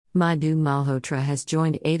Madhu Malhotra has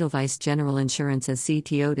joined Edelweiss General Insurance as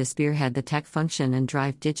CTO to spearhead the tech function and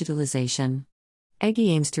drive digitalization. EGI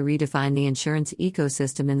aims to redefine the insurance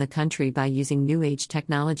ecosystem in the country by using new-age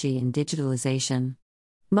technology and digitalization.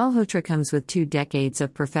 Malhotra comes with 2 decades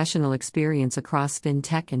of professional experience across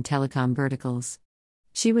fintech and telecom verticals.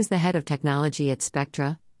 She was the head of technology at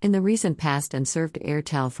Spectra in the recent past and served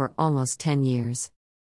Airtel for almost 10 years.